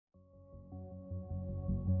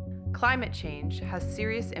Climate change has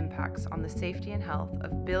serious impacts on the safety and health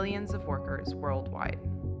of billions of workers worldwide.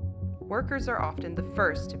 Workers are often the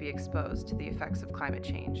first to be exposed to the effects of climate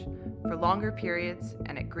change for longer periods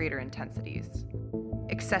and at greater intensities.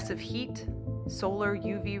 Excessive heat, solar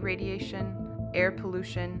UV radiation, air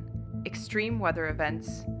pollution, extreme weather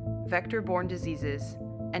events, vector-borne diseases,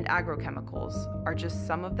 and agrochemicals are just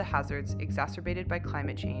some of the hazards exacerbated by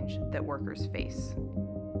climate change that workers face.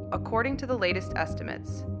 According to the latest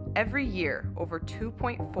estimates, every year over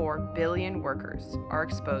 2.4 billion workers are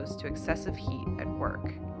exposed to excessive heat at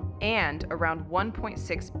work, and around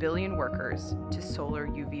 1.6 billion workers to solar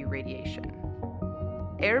UV radiation.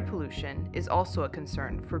 Air pollution is also a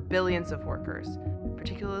concern for billions of workers,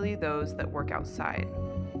 particularly those that work outside.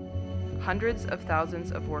 Hundreds of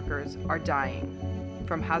thousands of workers are dying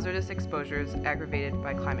from hazardous exposures aggravated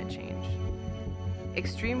by climate change.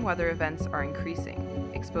 Extreme weather events are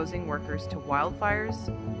increasing, exposing workers to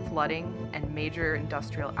wildfires, flooding, and major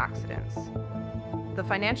industrial accidents. The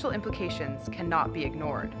financial implications cannot be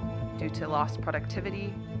ignored due to lost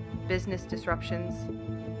productivity, business disruptions,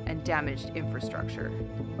 and damaged infrastructure.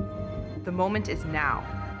 The moment is now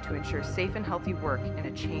to ensure safe and healthy work in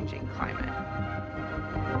a changing climate.